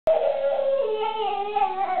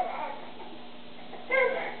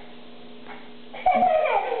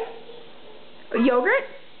Yogurt?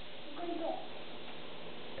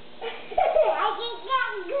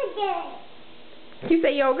 Can you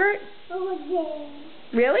say yogurt?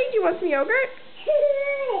 Really? Do you want some yogurt?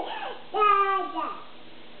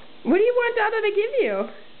 What do you want Dada to give you?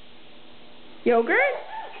 Yogurt?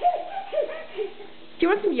 Do you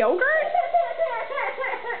want some yogurt?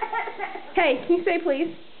 Hey, can you say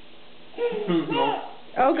please?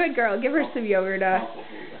 Oh, good girl. Give her some yogurt.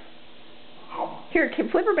 Here,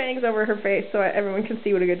 flip her bangs over her face so everyone can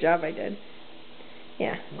see what a good job I did.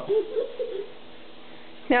 Yeah.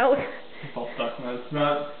 Now. It's all stuck. No, it's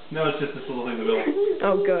not. No, it's just this little thing in the middle.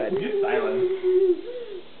 Oh, good. You're silent.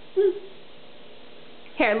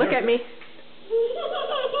 Here, look at me.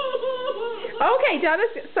 Okay,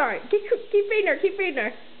 Dada's. Sorry. Keep feeding her. Keep feeding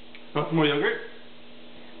her. Want some more yogurt?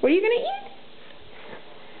 What are you gonna eat?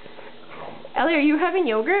 Ellie, are you having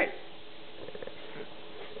yogurt?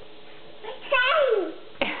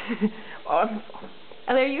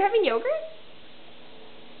 Ellie, are you having yogurt?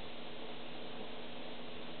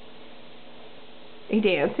 Are you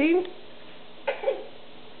dancing?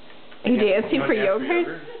 Are you dancing for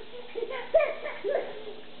yogurt?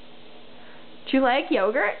 Do you like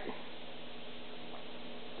yogurt?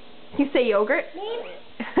 Can you say yogurt?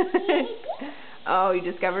 Oh, you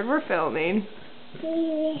discovered we're filming.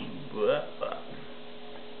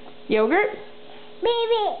 Yogurt?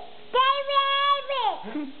 Baby!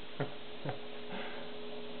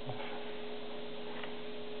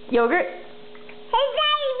 Yogurt? Hey,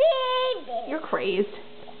 baby! You're crazed.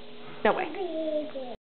 No way.